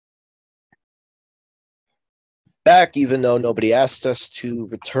Back, even though nobody asked us to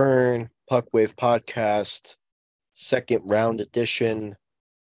return. Puckwave Podcast, second round edition.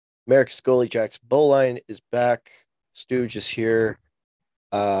 America's goalie Jackson Bowline is back. Stooge is here.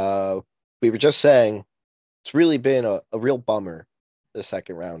 We were just saying it's really been a real bummer the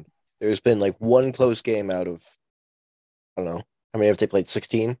second round. There's been like one close game out of I don't know how many have they played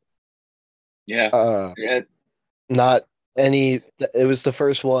 16. Yeah. Uh, Yeah. not any. It was the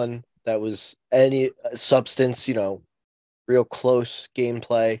first one that was any substance. Real close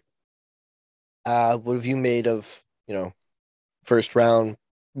gameplay. What have you made of first round?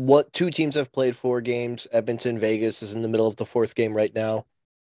 What two teams have played four games? Edmonton, Vegas is in the middle of the fourth game right now.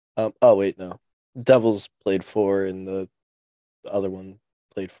 Oh wait, no, Devils played four, and the other one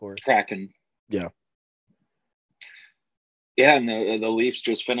played four. Kraken. Yeah, Yeah, and the Leafs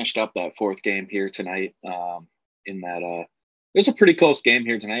just finished up that fourth game here tonight. In that it was a pretty close game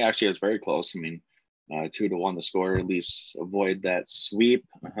here tonight. Actually, it was very close. I mean, 2-1 the score. Leafs avoid that sweep.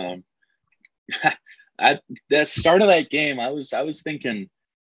 At the start of that game, I was thinking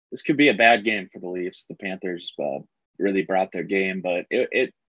this could be a bad game for the Leafs. The Panthers really brought their game, but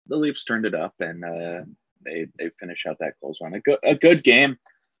the Leafs turned it up and they finish out that close one. A good game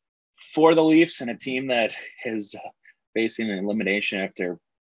for the Leafs and a team that is facing an elimination after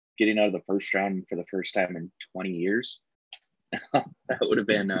getting out of the first round for the first time in 20 years. That would have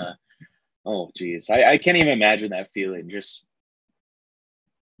been oh geez, I can't even imagine that feeling. Just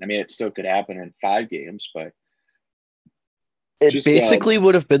I mean, it still could happen in 5 games, but it just basically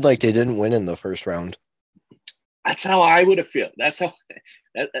would have been like they didn't win in the first round. that's how I would have felt. That's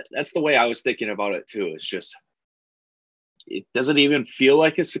the way I was thinking about it too. It's just it doesn't even feel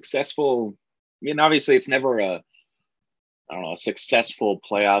like a successful. I mean, obviously, it's never a I don't know a successful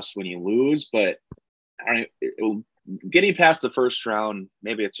playoffs when you lose, but I don't. Getting past the first round,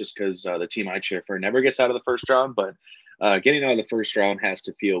 maybe it's just because the team I cheer for never gets out of the first round, but getting out of the first round has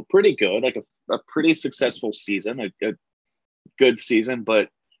to feel pretty good, like a pretty successful season, a good season. But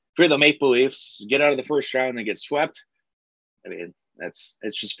if you're the Maple Leafs, get out of the first round and get swept, I mean, it's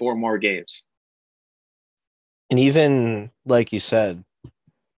just four more games. And even like you said,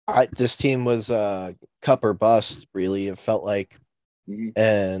 this team was cup or bust. Really, it felt like, Mm-hmm.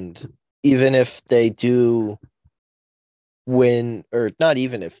 and even if they do win, or not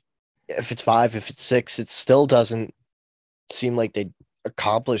even if it's five, if it's six, it still doesn't seem like they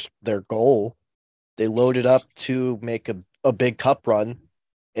accomplished their goal. They loaded up to make a big cup run.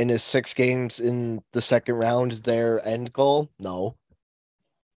 In his six games in the second round, their end goal? No.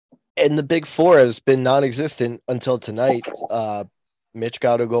 And the big four has been non existent until tonight. Mitch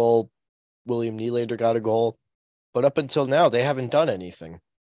got a goal. William Nylander got a goal. But up until now, they haven't done anything.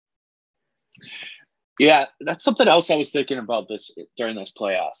 Yeah, that's something else I was thinking about this during this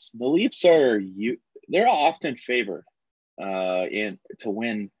playoffs. The Leafs they're often favored in to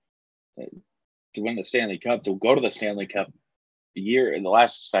win the Stanley Cup, to go to the Stanley Cup year in the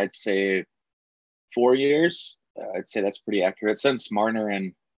last, I'd say, 4 years. I'd say that's pretty accurate. Since Marner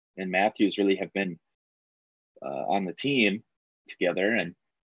and Matthews really have been on the team together, and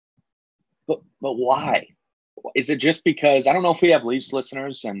but why? Is it just because I don't know if we have Leafs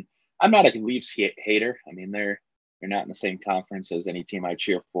listeners, and I'm not a Leafs hater. I mean, they're not in the same conference as any team I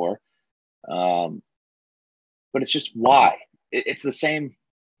cheer for. Um, but it's just why it's the same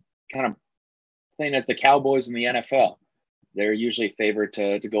kind of thing as the Cowboys in the NFL. They're usually favored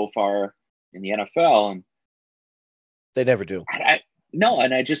to go far in the NFL, and They never do. no,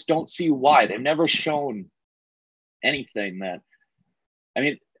 and I just don't see why. They've never shown anything that I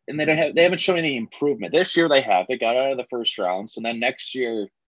mean, and they haven't shown any improvement. This year they have. They got out of the first round. So then next year,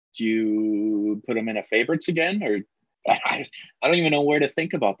 do you put them in a favorites again, or I don't even know where to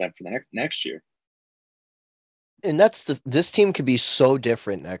think about that for the next year. And this team could be so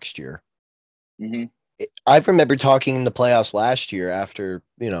different next year. Mm-hmm. I remember talking in the playoffs last year after,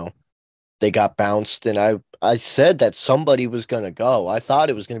 they got bounced, and I said that somebody was going to go. I thought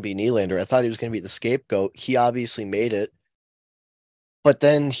it was going to be Nylander. I thought he was going to be the scapegoat. He obviously made it, but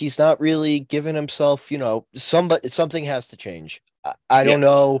then he's not really giving himself. Something has to change. I Yeah, don't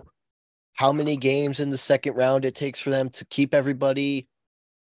know how many games in the second round it takes for them to keep everybody.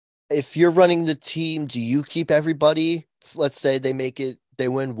 If you're running the team, do you keep everybody? Let's say they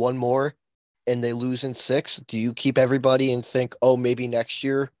win one more and they lose in six. Do you keep everybody and think, oh, maybe next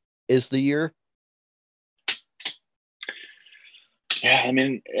year is the year? yeah. I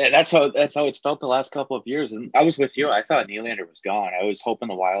mean, that's how it's felt the last couple of years. And I was with you. I thought Nylander was gone. I was hoping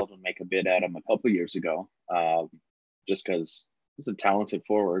the Wild would make a bid at him a couple of years ago, just because he's a talented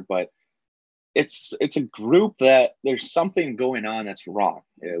forward. But it's a group that there's something going on that's wrong.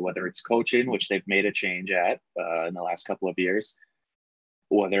 Whether it's coaching, which they've made a change at in the last couple of years,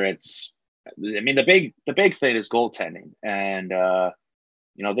 whether it's, I mean, the big thing is goaltending, and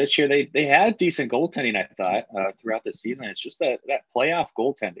this year they had decent goaltending. I thought throughout the season, it's just that playoff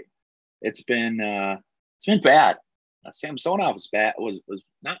goaltending. It's been bad. Samsonov was bad. Was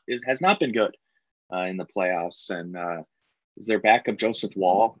not it has not been good in the playoffs, and is their backup Joseph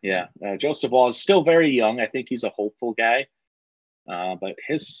Wall? Yeah, Joseph Wall is still very young. I think he's a hopeful guy, but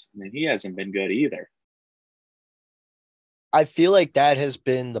he hasn't been good either. I feel like that has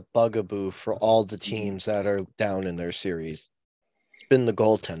been the bugaboo for all the Mhm. teams that are down in their series. It's been the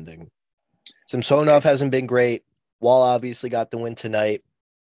goaltending. Okay. Samsonov hasn't been great. Wall obviously got the win tonight.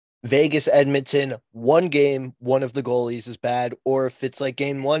 Vegas, Edmonton, one game, one of the goalies is bad, or if it's like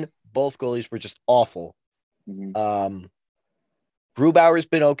game one, both goalies were just awful. Mhm. Um, Grubauer's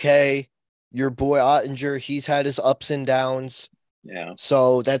been okay. Your boy Ottinger, he's had his ups and downs. Yeah,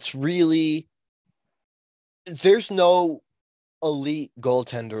 So that's really there's no elite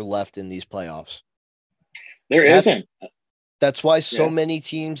goaltender left in these playoffs. there That isn't. that's why so Yeah. many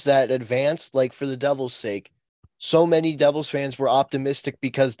teams that advanced, like for the Devils' sake, so many Devils fans were optimistic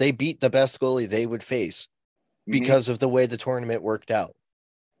because they beat the best goalie they would face Hmm. because of the way the tournament worked out.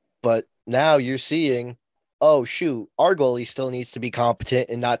 But now you're seeing, oh shoot, our goalie still needs to be competent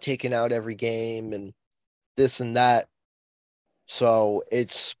and not taken out every game and this and that. So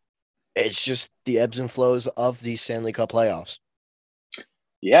it's just the ebbs and flows of the Stanley Cup playoffs.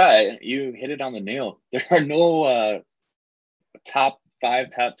 Yeah, you hit it on the nail. There are no top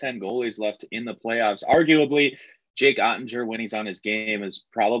five, top 10 goalies left in the playoffs. Arguably, Jake Ottinger, when he's on his game, is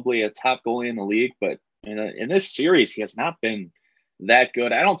probably a top goalie in the league, but in this series, he has not been that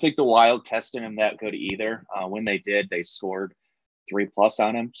good. I don't think the Wild tested him that good either. When they did, they scored 3+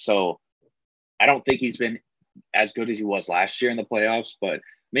 on him. So I don't think he's been as good as he was last year in the playoffs. But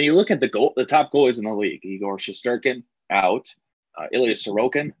I mean, you look at the top goalies in the league: Igor Shesterkin out, Ilya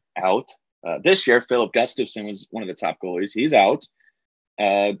Sorokin out. This year, Philip Gustafson was one of the top goalies. He's out.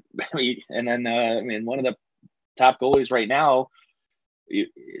 Uh, and then, I mean, one of the top goalies right now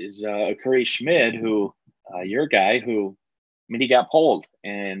is Curry Schmid, who your guy, who I mean, he got pulled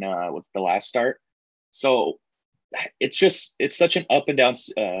in with the last start. So it's such an up and down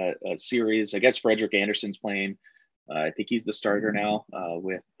series. I guess Frederick Anderson's playing. I think he's the starter now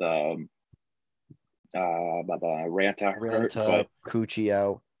with Ranta hurt, Ranta, but Cucci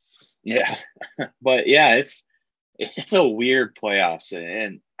out. yeah, but yeah, it's a weird playoffs,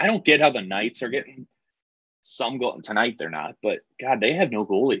 and I don't get how the Knights are getting some goal tonight. They're not, but God, they have no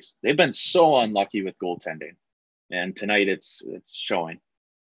goalies. They've been so unlucky with goaltending, and tonight it's showing.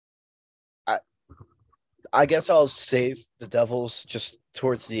 I, I guess I'll save the Devils just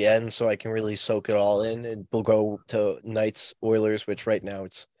towards the end so I can really soak it all in, and we'll go to Knights Oilers, which right now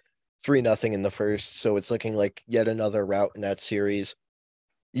it's 3-0 in the first, so it's looking like yet another rout in that series.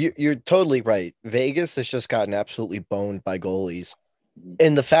 You're totally right. Vegas has just gotten absolutely boned by goalies.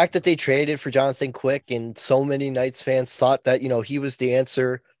 And the fact that they traded for Jonathan Quick and so many Knights fans thought that, he was the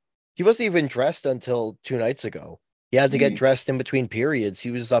answer. He wasn't even dressed until 2 nights ago. He had to get Mm, dressed in between periods.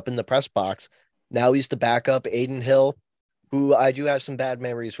 He was up in the press box. Now he's the backup, Aiden Hill, who I do have some bad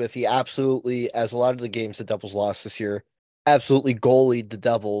memories with. He absolutely, as a lot of the games the Devils lost this year, absolutely goalied the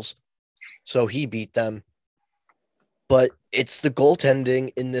Devils. So he beat them. But it's the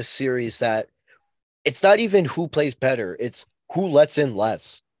goaltending in this series that it's not even who plays better, it's who lets in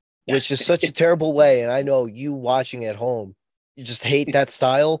less, which is such a terrible way. And I know you watching at home, you just hate that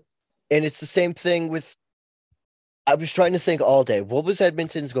style. And it's the same thing with, I was trying to think all day. What was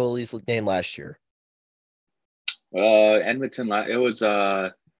Edmonton's goalie's name last year? Edmonton. It was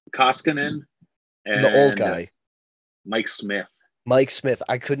Koskinen The old and guy, Mike Smith. Mike Smith.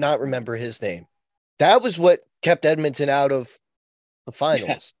 I could not remember his name. That was what kept Edmonton out of the Yeah.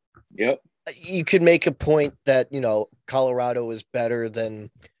 finals. Yep. You could make a point that, Colorado is better than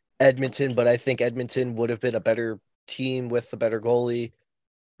Edmonton, but I think Edmonton would have been a better team with a better goalie.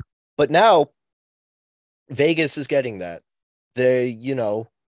 But now Vegas is getting that. They,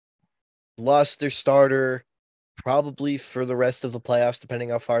 lost their starter probably for the rest of the playoffs, depending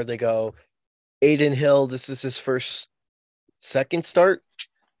how far they go. Aiden Hill, this is his second start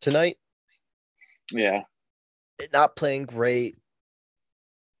tonight. Yeah. Not playing great.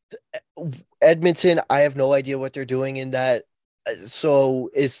 Edmonton, I have no idea what they're doing in that. So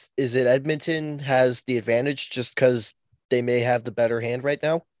is it Edmonton has the advantage just because they may have the better hand right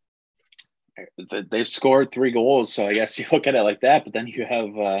now? They've scored 3 goals, so I guess you look at it like that. But then you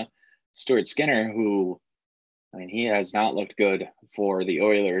have Stuart Skinner, who I mean, he has not looked good for the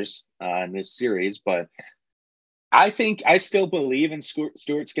Oilers in this series, but I still believe in Stuart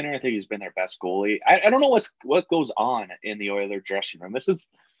Skinner. I think he's been their best goalie. I don't know what goes on in the Oilers dressing room. This is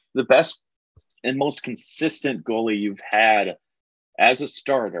the best and most consistent goalie you've had as a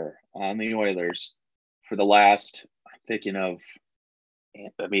starter on the Oilers for the last. I'm thinking of.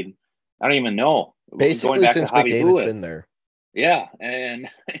 I mean, I don't even know. Going Basically, back to since Javi McDavid's Bullet, been there. yeah, and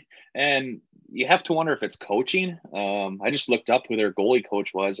you have to wonder if it's coaching. I just looked up who their goalie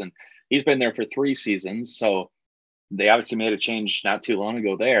coach was, and he's been there for 3 seasons. So they obviously made a change not too long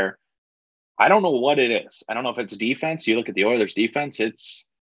ago there. I don't know what it is. I don't know if it's defense. You look at the Oilers' defense; it's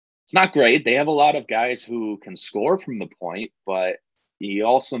not great. They have a lot of guys who can score from the point, but you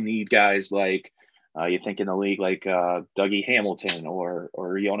also need guys like you think in the league like Dougie Hamilton or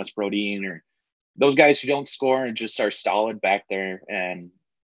Jonas Brodin or those guys who don't score and just are solid back there and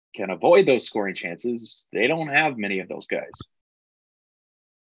can avoid those scoring chances. They don't have many of those guys.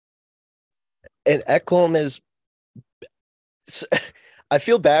 And Ekholm is. I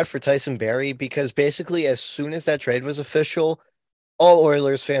feel bad for Tyson Barrie because basically, as soon as that trade was official, all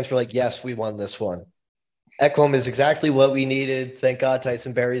Oilers fans were like, "Yes, we won this one. Ekholm is exactly what we needed. Thank God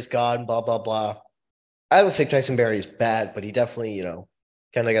Tyson Barrie's gone." Blah blah blah. I don't think Tyson Barrie is bad, but he definitely,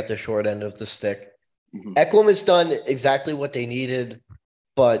 kind of got the short end of the stick. Mm-hmm. Ekholm has done exactly what they needed,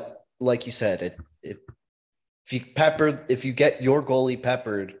 but like you said, if you get your goalie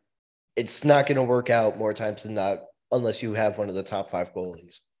peppered, it's not going to work out more times than not unless you have one of the top 5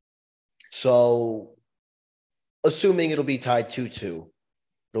 goalies. So, assuming it'll be tied 2-2,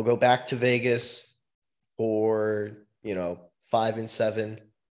 it'll go back to Vegas for 5-7.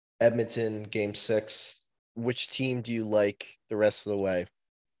 Edmonton game 6. Which team do you like the rest of the way?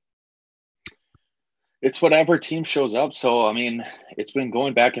 It's whatever team shows up. So I mean, it's been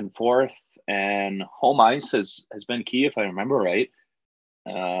going back and forth, and home ice has been key if I remember right.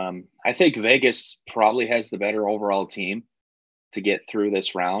 I think Vegas probably has the better overall team to get through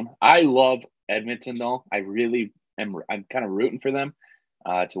this round. I love Edmonton though. I really am. I'm kind of rooting for them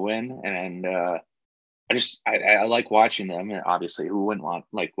to win, and I like watching them. And obviously, who wouldn't want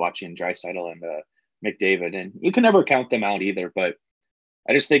like watching Draisaitl and McDavid? And you can never count them out either. But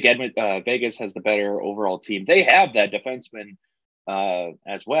I just think Vegas has the better overall team. They have that defenseman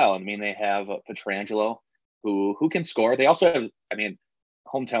as well. I mean, they have Pietrangelo who can score. They also have, I mean,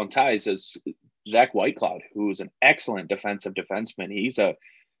 hometown ties is Zach Whitecloud, who's an excellent defensive defenseman. He's a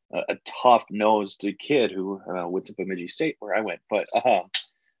tough nosed kid who went to Bemidji State where I went, but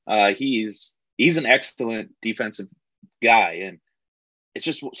he's an excellent defensive guy, and it's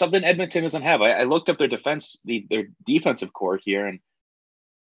just something Edmonton doesn't have. I looked up their their defensive core here, and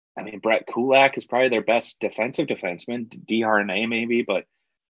I mean, Brett Kulak is probably their best defensive defenseman, DRNA maybe, but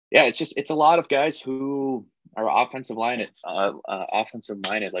yeah, it's a lot of guys who are offensive minded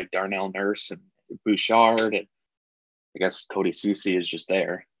like Darnell Nurse and Bouchard, and I guess Cody Ceci is just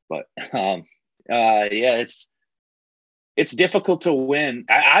there. But yeah, it's difficult to win.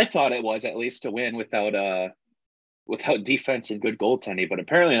 I thought it was at least to win without defense and good goaltending, but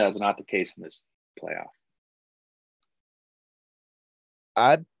apparently that's not the case in this playoff.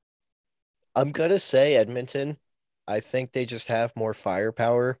 I I'm gonna say Edmonton. I think they just have more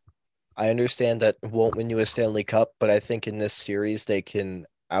firepower. I understand that won't win you a Stanley Cup, but I think in this series they can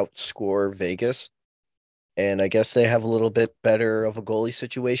outscore Vegas. And I guess they have a little bit better of a goalie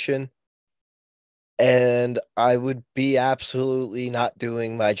situation. And I would be absolutely not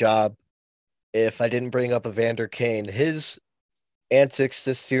doing my job if I didn't bring up Evander Kane. His antics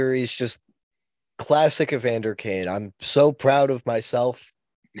this series just classic Evander Kane. I'm so proud of myself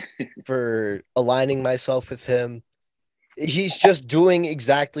for aligning myself with him. He's just doing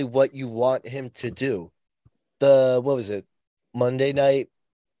exactly what you want him to do. What was it? Monday night?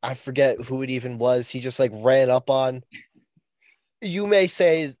 I forget who it even was. He just like ran up on. You may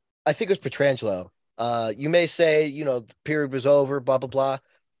say, I think it was Petrangelo. You may say, the period was over, blah blah blah.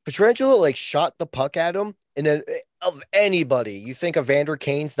 Petrangelo like shot the puck at him, and then of anybody, you think Evander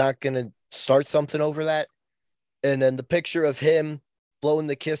Kane's not gonna start something over that? And then the picture of him blowing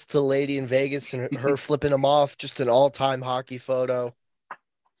the kiss to the lady in Vegas and her flipping him off, just an all-time hockey photo.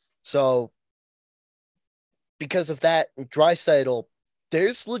 So because of that, Draisaitl,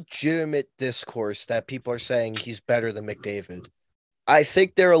 there's legitimate discourse that people are saying he's better than McDavid. I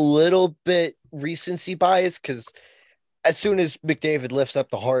think they're a little bit recency bias because as soon as McDavid lifts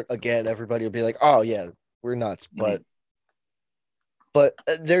up the heart again, everybody will be like, "Oh yeah, we're nuts." Mm-hmm. But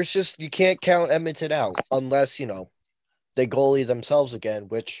there's just you can't count Edmonton out unless they goalie themselves again,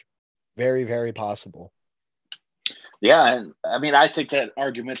 which very very possible. Yeah, and I mean, I think that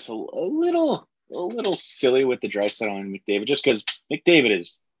argument's a little silly with the Draisaitl and McDavid, just because McDavid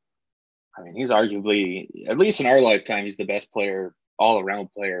is, I mean, he's arguably, at least in our lifetime, he's the best player, all around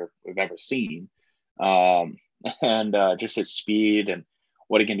player we've ever seen. Um, and just his speed and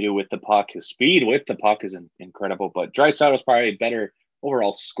what he can do with the puck. His speed with the puck is incredible. But Draisaitl is probably a better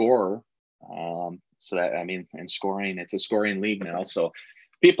overall scorer. So that, I mean, and scoring, it's a scoring league now. So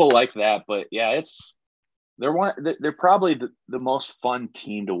people like that. But yeah, they're probably the most fun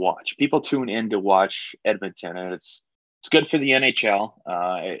team to watch. People tune in to watch Edmonton, and it's good for the NHL.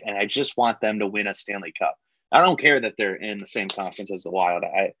 And I just want them to win a Stanley Cup. I don't care that they're in the same conference as the Wild.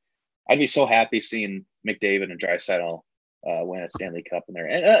 I'd be so happy seeing McDavid and Draisaitl win a Stanley Cup in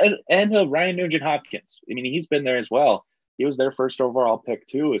there, and Ryan Nugent Hopkins. I mean, he's been there as well. He was their first overall pick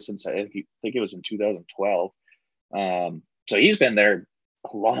too, since I think it was in 2012. So he's been there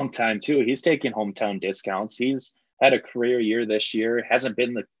a long time too. He's taking hometown discounts. He's had a career year this year. Hasn't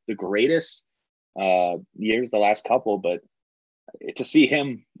been the greatest years the last couple, but to see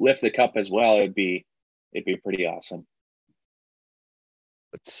him lift the cup as well, it'd be pretty awesome.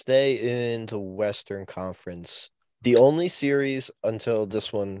 Let's stay in the Western Conference. The only series until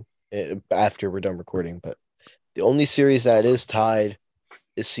this one, after we're done recording, but the only series that is tied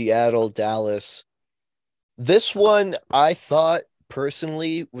is Seattle, Dallas. This one, I thought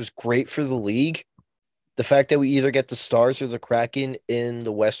personally was great for the league. The fact that we either get the Stars or the Kraken in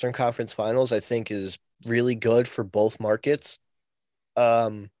the Western Conference Finals, I think, is really good for both markets.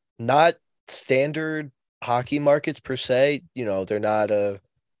 Not standard hockey markets per se. You know, they're not a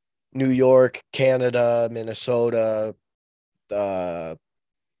New York, Canada, Minnesota. Trying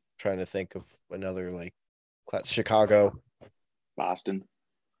to think of another like Chicago, Boston.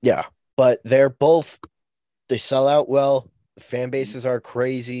 Yeah, but they sell out well. The fan bases are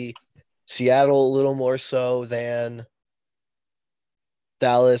crazy. Seattle a little more so than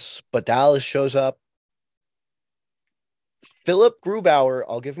Dallas, but Dallas shows up. Philip Grubauer,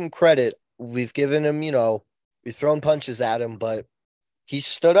 I'll give him credit. We've given him, we've thrown punches at him, but he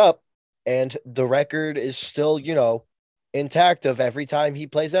stood up, and the record is still, intact of every time he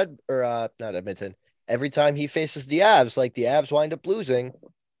plays not Edmonton, every time he faces the Avs, like the Avs wind up losing.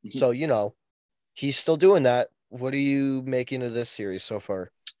 So, he's still doing that. What are you making of this series so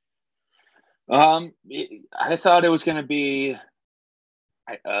far? I thought it was going to be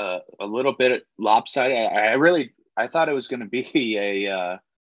a little bit lopsided. I thought it was going to be a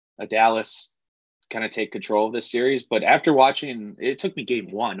Dallas kind of take control of this series, but after watching, it took me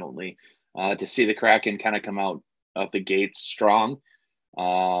game one only to see the Kraken kind of come out of the gates strong.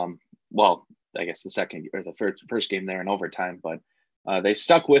 Well, I guess the second or the first game there in overtime, but they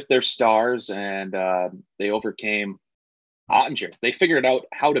stuck with their stars and they overcame Ottinger. They figured out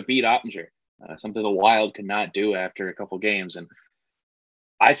how to beat Ottinger, something the Wild could not do after a couple games. And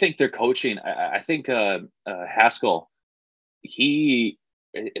I think their coaching, I think Haskell, he,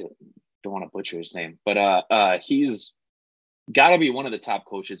 I don't want to butcher his name, but he's got to be one of the top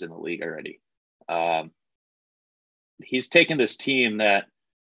coaches in the league already. He's taken this team that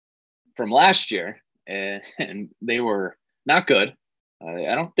from last year, and they were not good.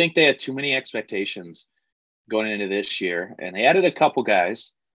 I don't think they had too many expectations going into this year, and they added a couple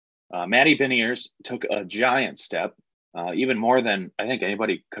guys. Matty Beniers took a giant step, even more than I think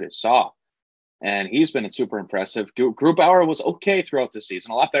anybody could have saw, and he's been super impressive. Grubauer was okay throughout the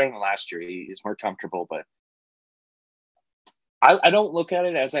season, a lot better than last year. He's more comfortable, but I don't look at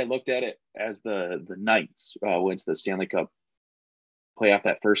it as I looked at it as the Knights wins the Stanley Cup playoff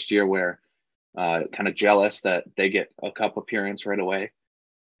that first year, where kind of jealous that they get a cup appearance right away.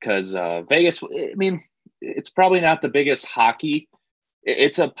 Because Vegas, I mean, it's probably not the biggest hockey.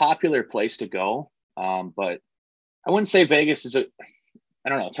 It's a popular place to go, but I wouldn't say Vegas is I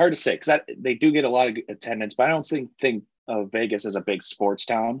don't know. It's hard to say because they do get a lot of attendance, but I don't think of Vegas as a big sports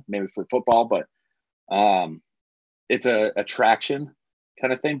town, maybe for football, but it's a attraction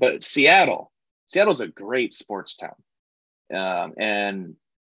kind of thing. But Seattle's a great sports town, and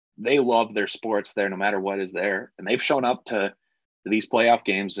they love their sports there, no matter what is there, and they've shown up to these playoff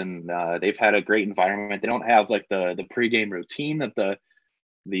games, and they've had a great environment. They don't have like the pregame routine that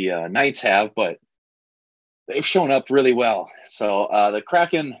the Knights have, but they've shown up really well. So the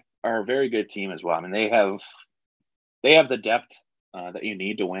Kraken are a very good team as well. I mean, they have the depth that you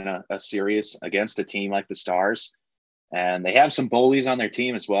need to win a series against a team like the Stars, and they have some goalies on their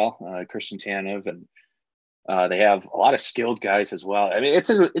team as well, Christian Tanev, and they have a lot of skilled guys as well. I mean,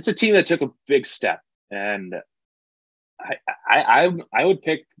 it's a team that took a big step, and I would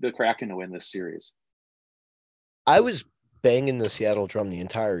pick the Kraken to win this series. I was banging the Seattle drum the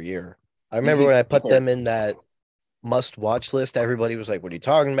entire year. I remember when I put them in that must-watch list, everybody was like, what are you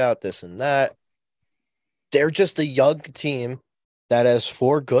talking about? This and that. they're just a young team that has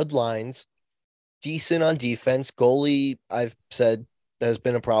four good lines, decent on defense. Goalie, I've said, has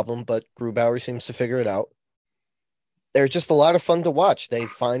been a problem, but Grubauer seems to figure it out. They're just a lot of fun to watch. They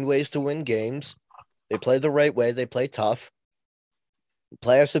find ways to win games. They play the right way. They play tough.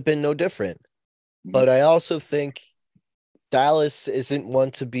 Playoffs have been no different. Mhm. But I also think Dallas isn't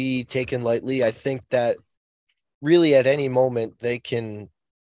one to be taken lightly. I think that really at any moment they can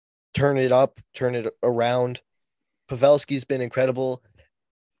turn it up, turn it around. Pavelski's been incredible.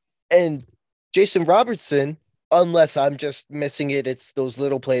 And Jason Robertson, unless I'm just missing it, it's those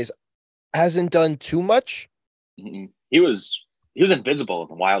little plays, hasn't done too much. Mhm. He was invincible in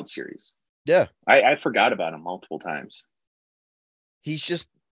the Wild series. Yeah. I forgot about him multiple times. He's just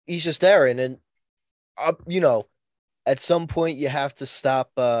he's just there. And then at some point you have to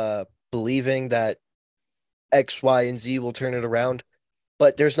stop believing that X, Y, and Z will turn it around.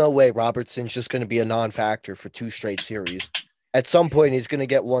 But there's no way Robertson's just going to be a non-factor for two straight series. At some point, he's going to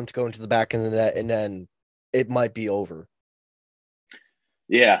get one to go into the back of the net, and then it might be over.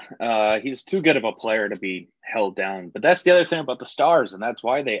 Yeah, he's too good of a player to be held down. But that's the other thing about the Stars, and that's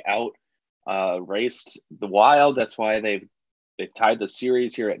why they out raced the Wild. That's why they've tied the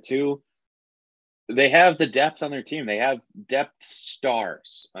series here at 2. They have the depth on their team. They have depth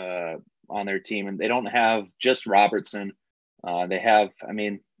stars on their team, and they don't have just Robertson. They have, I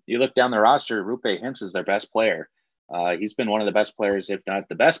mean, you look down the roster. Rupe Hintz is their best player. He's been one of the best players, if not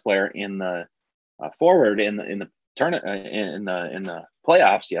the best player, in the forward in the turn in the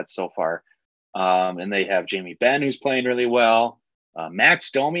playoffs yet so far. And they have Jamie Benn, who's playing really well.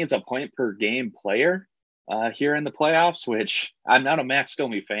 Max Domi is a point per game player here in the playoffs, which I'm not a Max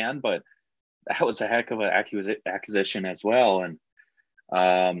Domi fan, but that was a heck of an acquisition as well.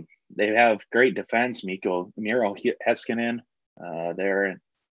 And they have great defense. Miro Heskinen there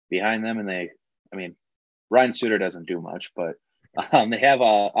behind them, and I mean, Ryan Suter doesn't do much, but they have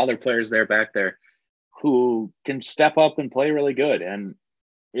other players there back there who can step up and play really good. And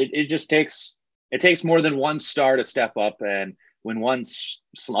it just takes more than one star to step up. And when one's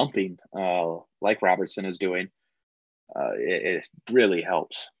slumping, like Robertson is doing, it really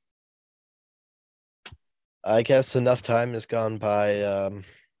helps. I guess enough time has gone by.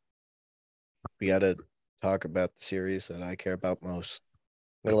 We got to talk about the series that I care about most.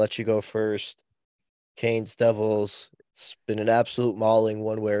 I'm going to let you go first. Canes, Devils. It's been an absolute mauling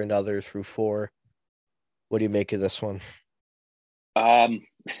one way or another through four. What do you make of this one? Um,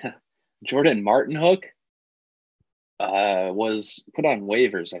 Jordan Martinhook was put on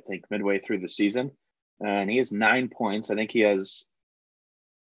waivers, I think, midway through the season, and he has 9 points. I think he has.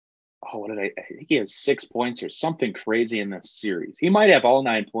 Oh, what did I think he has 6 points or something crazy in this series. He might have all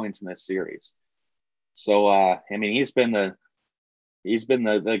 9 points in this series. So, I mean, he's been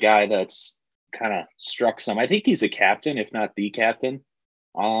the guy that's kind of struck some. I think he's a captain, if not the captain,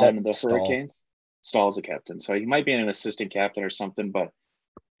 That on the stall. Hurricanes. Stahl's a captain, so he might be an assistant captain or something. But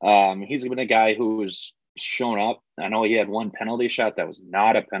he's been a guy who's shown up. I know he had one penalty shot that was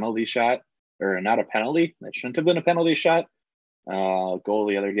not a penalty shot, or not a penalty. That shouldn't have been a penalty shot. Goal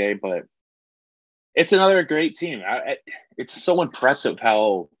the other day, but it's another great team. It's so impressive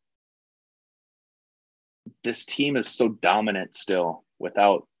how this team is so dominant still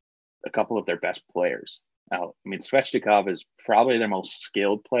without a couple of their best players out. I mean, Svechnikov is probably their most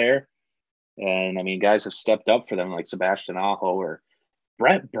skilled player. And I mean, guys have stepped up for them like Sebastian Aho or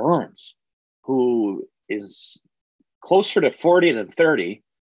Brett Burns, who is closer to 40 than 30.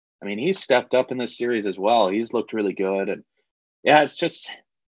 I mean, he's stepped up in this series as well. He's looked really good. And yeah, it's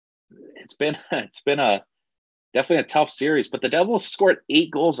been a definitely a tough series, but the Devils scored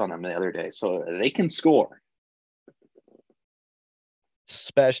 8 goals on them the other day. So they can score.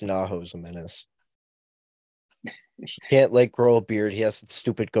 Sebastian Aho's a menace. He can't like grow a beard. He has that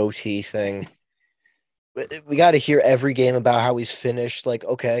stupid goatee thing. We got to hear every game about how he's finished. Like,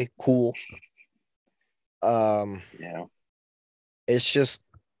 okay, cool. Um, Yeah. it's just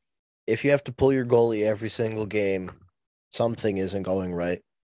if you have to pull your goalie every single game, something isn't going right.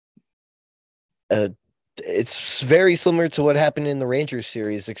 Uh, it's very similar to what happened in the Rangers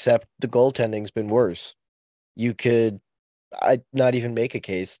series, except the goaltending's been worse. You could I not even make a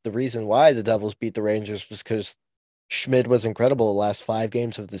case. The reason why the Devils beat the Rangers was because Schmidt was incredible the last 5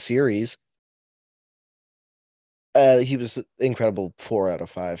 games of the series. He was incredible 4 out of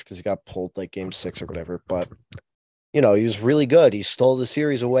 5 because he got pulled like game 6 or whatever. But he was really good. He stole the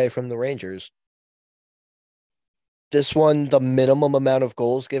series away from the Rangers. This one, the minimum amount of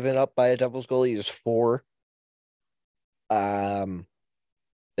goals given up by a Devils goalie is 4. Um,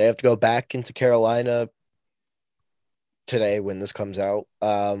 they have to go back into Carolina today when this comes out.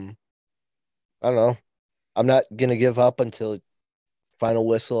 I don't know. I'm not gonna give up until final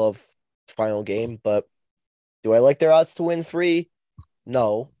whistle of final game. But do I like their odds to win three?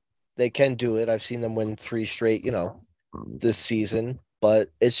 No, they can do it. I've seen them win three straight, this season. But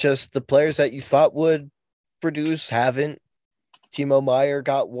it's just the players that you thought would produce haven't. Timo Meyer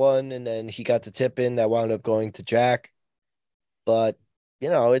got one, and then he got the tip in that wound up going to Jack. But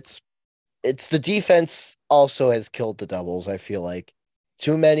it's the defense also has killed the Devils. I feel like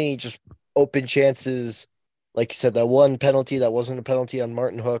too many just open chances. Like you said, that one penalty that wasn't a penalty on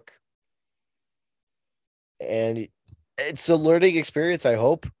Martin Hook, and it's a learning experience. I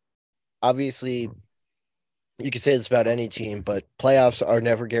hope. Obviously, you could say this about any team, but playoffs are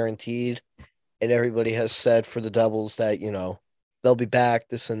never guaranteed. And everybody has said for the Devils that, they'll be back,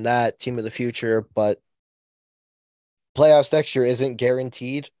 this and that, team of the future. But playoffs next year isn't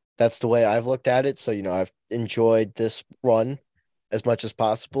guaranteed. That's the way I've looked at it. So, I've enjoyed this run as much as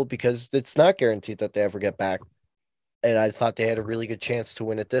possible because it's not guaranteed that they ever get back. And I thought they had a really good chance to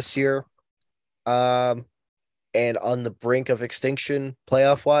win it this year. Um, and on the brink of extinction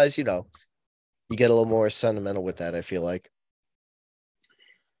playoff wise, you get a little more sentimental with that, I feel like.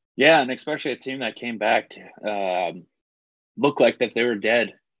 Yeah, and especially a team that came back looked like that they were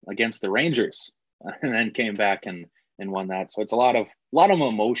dead against the Rangers, and then came back and won that. So it's a lot of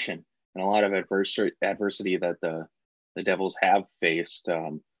emotion and a lot of adversity that the Devils have faced.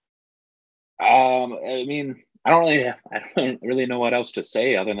 I mean, I don't really know what else to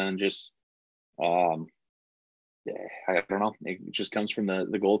say other than just um, yeah, I don't know. It just comes from the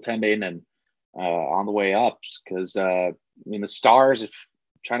goaltending and on the way up because I mean the Stars. If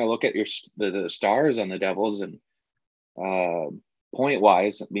trying to look at the Stars on the Devils and uh, point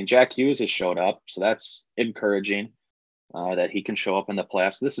wise, I mean Jack Hughes has showed up, so that's encouraging that he can show up in the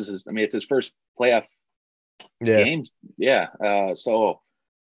playoffs. This is his. I mean, it's his first playoff Yeah. games. Yeah, so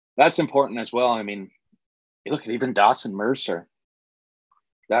that's important as well. I mean, you look at even Dawson Mercer.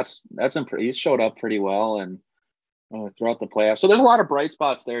 He's showed up pretty well and throughout the playoffs. So there's a lot of bright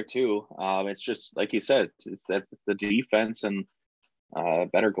spots there too. It's just like you said, it's that the defense and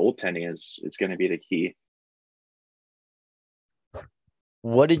better goaltending is going to be the key.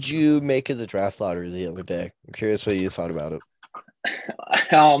 What did you make of the draft lottery the other day? I'm curious what you thought about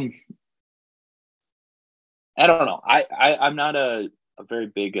it. um, I don't know. I'm not a very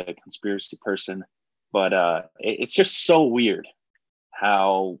big conspiracy person, but it's just so weird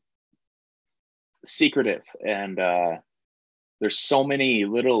how secretive and there's so many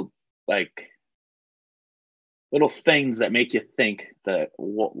like little things that make you think that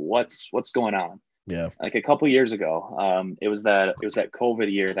what's going on. Yeah. Like a couple years ago, it was that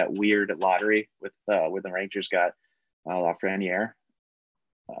COVID year, that weird lottery with where the Rangers got Lafreniere,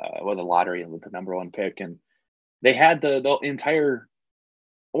 with the lottery and with the number one pick, and they had the entire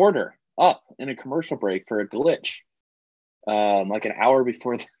order up in a commercial break for a glitch, like an hour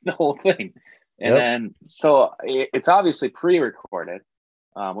before the whole thing, and Yep. then so it's obviously pre-recorded,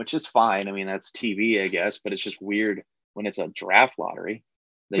 which is fine. I mean that's TV, I guess, but it's just weird when it's a draft lottery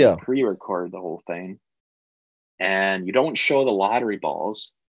that you Yeah. pre-record the whole thing and you don't show the lottery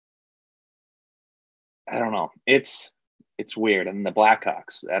balls. I don't know. It's weird. And the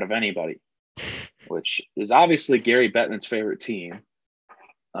Blackhawks, out of anybody, which is obviously Gary Bettman's favorite team,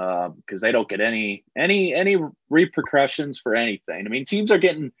 because they don't get any repercussions for anything. I mean, teams are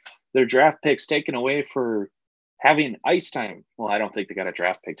getting their draft picks taken away for having ice time. Well, I don't think they got a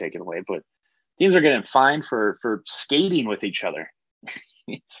draft pick taken away, but teams are getting fined for skating with each other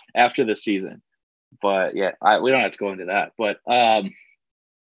after the season. But yeah, we don't have to go into that. But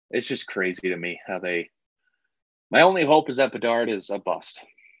it's just crazy to me how they. My only hope is that Bedard is a bust.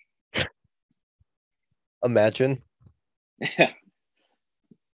 Imagine. Yeah,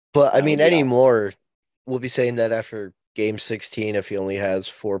 But I that would mean, be awesome. anymore, we'll be saying that after game 16 if he only has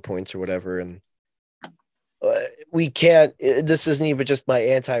 4 points or whatever. And uh, we can't, this isn't even just my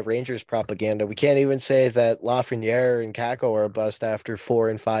anti Rangers propaganda. We can't even say that Lafreniere and Kako are a bust after 4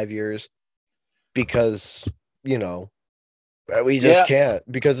 and 5 years because, you know, we just Yeah,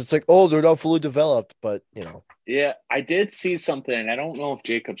 can't because it's like, oh, they're not fully developed. But, yeah. I did see something. I don't know if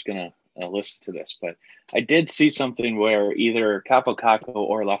Jacob's gonna listen to this, but I did see something where either Capo Caco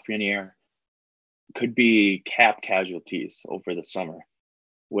or Lafreniere could be cap casualties over the summer.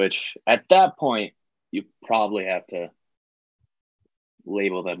 Which at that point you probably have to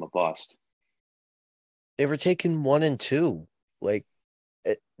label them a bust. they were taking 1 and 2. Like,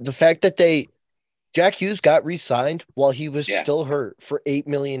 the fact that Jack Hughes got re signed while he was Yeah. still hurt for $8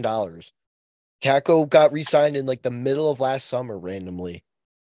 million. Kako got re-signed in like the middle of last summer randomly.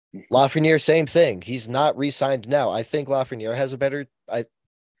 Mhm. Lafreniere, same thing. He's not re-signed now. I think Lafreniere has a better.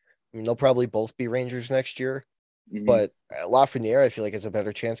 I mean, they'll probably both be Rangers next year, Hmm. but Lafreniere, I feel like has a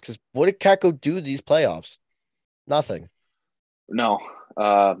better chance because what did Kako do these playoffs? Nothing, No,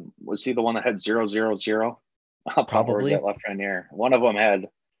 was he the one that had 0-0-0 or was probably. that Lafreniere? One of them had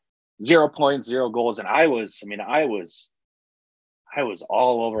 0 points, 0 goals, and I was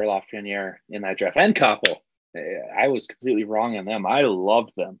all over Lafreniere in that draft and Koppel. I was completely wrong on them. I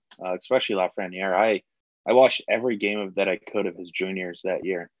loved them, especially Lafreniere. I watched every game of that I could of his juniors that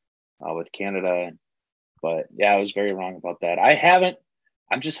year with Canada. But yeah, I was very wrong about that. I haven't.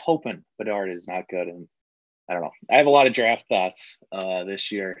 I'm just hoping Bedard is not good, and I don't know. I have a lot of draft thoughts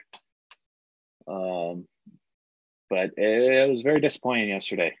this year, um, but it was very disappointing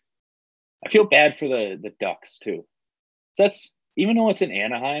yesterday. I feel bad for the Ducks too. So that's even though it's in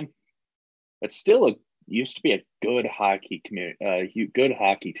Anaheim, it's still a used to be a good hockey community, good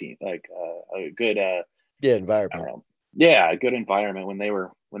hockey team, like a good, Yeah, I don't environment. know, yeah, a good environment when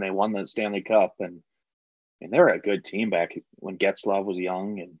they won the Stanley Cup, and they were a good team back when Getzlov was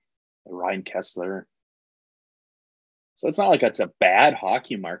young and Ryan Kessler. So it's not like it's a bad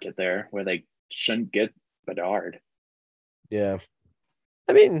hockey market there where they shouldn't get Bedard. Yeah,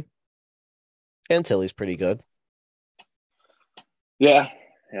 I mean, Fantilli's pretty good. Yeah,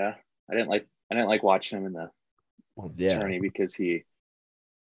 yeah. I didn't like watching him in the Well, yeah. tourney because he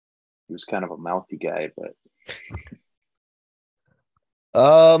was kind of a mouthy guy, but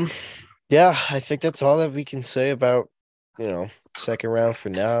Um, yeah, I think that's all that we can say about, second round for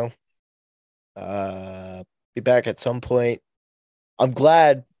now. Uh, be back at some point. I'm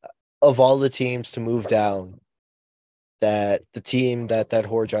glad of all the teams to move down that the team that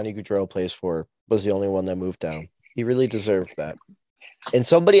whore Johnny Gaudreau plays for was the only one that moved down. He really deserved that. And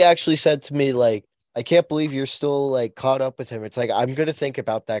somebody actually said to me, like, I can't believe you're still like caught up with him. It's like I'm gonna think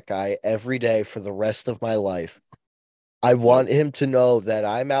about that guy every day for the rest of my life. I yep. want him to know that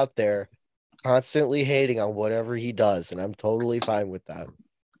I'm out there constantly hating on whatever he does, and I'm totally fine with that.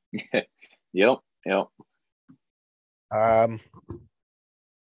 Yep, yep. Um,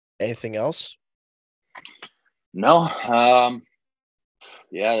 anything else? No,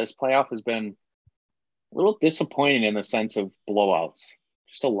 yeah, this playoff has been a little disappointing in the sense of blowouts.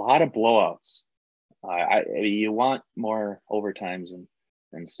 Just a lot of blowouts. You want more overtimes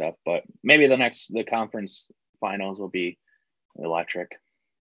and stuff, but maybe the conference finals will be electric.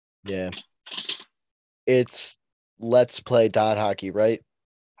 Yeah. It's let's play dot hockey, right?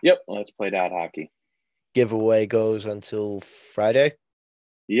 Yep, let's play dot hockey. Giveaway goes until Friday.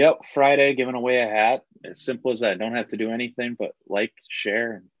 Yep, Friday giving away a hat. As simple as that. Don't have to do anything but like,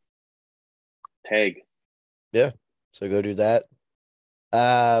 share, and tag. Yeah. So go do that.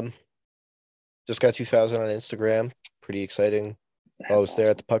 Um, just got 2000 on Instagram. Pretty exciting. Follow That's us there at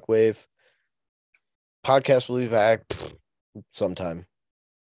awesome. the Puck Wave. Podcast will be back sometime.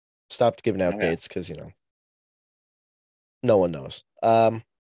 Stopped giving out Okay. dates because no one knows. Enjoy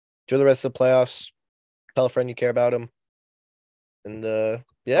the rest of the playoffs. Tell a friend you care about him. And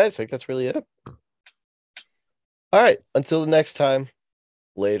yeah, I think that's really it. All right. Until the next time.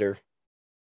 Later.